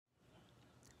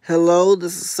Hello,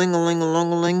 this is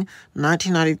Sing-a-ling-a-long-a-ling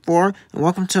 1994, and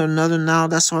welcome to another Now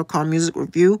That's What I Call Music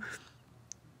review.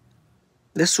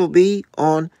 This will be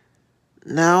on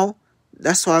Now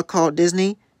That's What I Call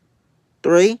Disney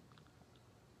 3,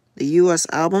 the U.S.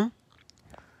 album.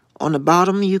 On the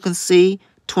bottom, you can see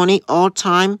 20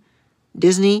 all-time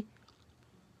Disney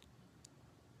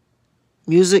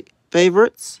music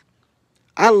favorites.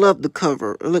 I love the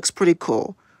cover. It looks pretty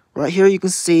cool. Right here, you can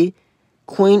see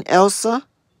Queen Elsa,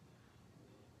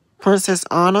 Princess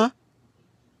Anna,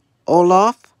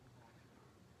 Olaf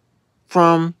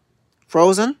from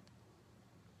Frozen,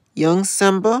 young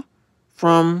Simba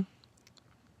from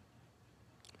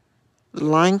The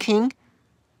Lion King,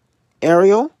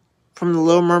 Ariel from The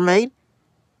Little Mermaid,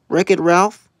 Wreck-It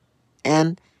Ralph,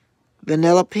 and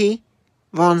Vanellope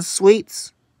von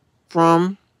Sweets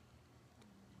from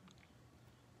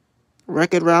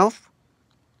Wreck-It Ralph,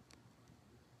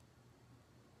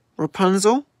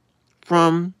 Rapunzel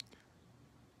from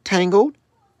Tangled,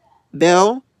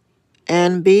 Belle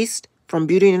and Beast from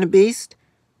Beauty and the Beast,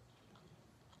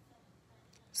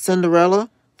 Cinderella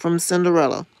from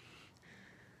Cinderella.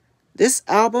 This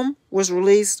album was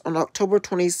released on October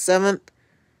 27th,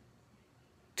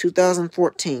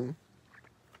 2014.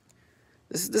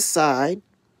 This is the side.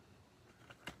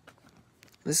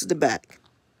 This is the back.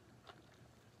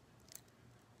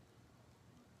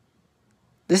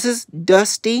 This is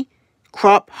Dusty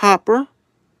Crop Hopper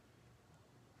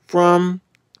from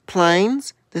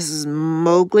Planes. This is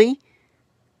Mowgli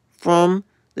from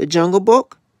The Jungle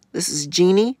Book. This is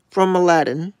Genie from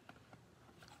Aladdin.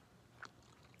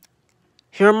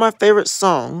 Here are my favorite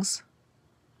songs.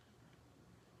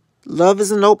 Love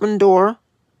is an Open Door.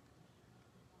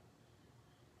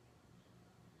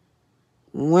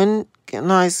 When can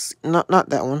I... Not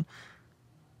that one.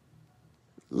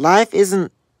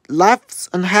 Life's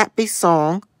a Happy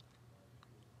Song.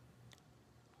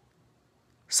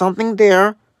 Something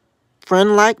There.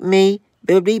 Friend Like Me.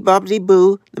 Bibbidi Bobbidi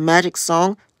Boo. The Magic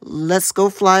Song. Let's Go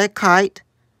Fly a Kite.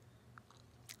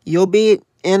 You'll Be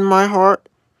in My Heart.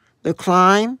 The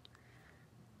Climb.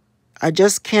 I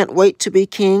Just Can't Wait to Be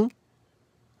King.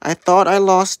 I Thought I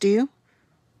Lost You.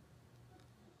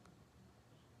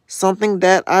 Something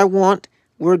That I Want.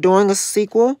 We're Doing a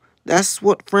Sequel. That's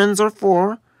What Friends Are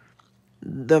For.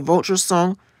 The Vulture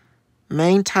Song.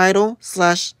 Main Title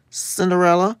 /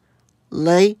 Cinderella.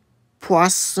 Les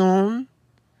Poissons.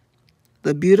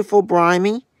 The Beautiful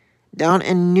Brimey. Down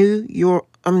in New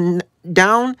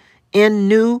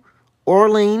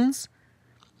Orleans.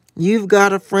 You've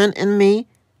Got a Friend in Me.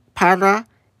 Para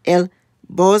el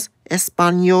Bos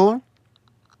Español.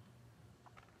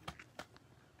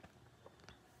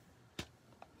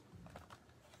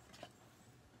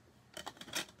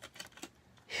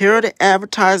 Here are the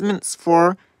advertisements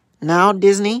for Now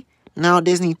Disney, Now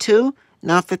Disney 2,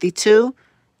 Now 52,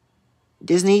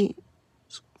 Disney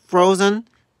Frozen,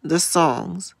 the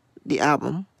songs, the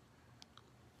album.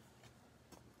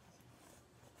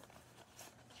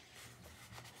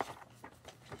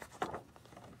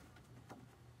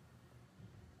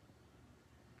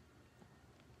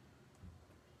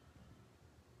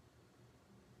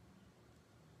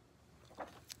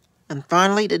 And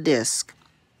finally, the disc.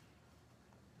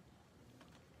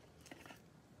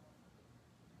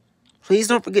 Please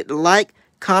don't forget to like,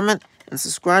 comment, and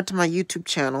subscribe to my YouTube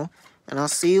channel. And I'll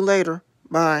see you later.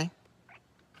 Bye.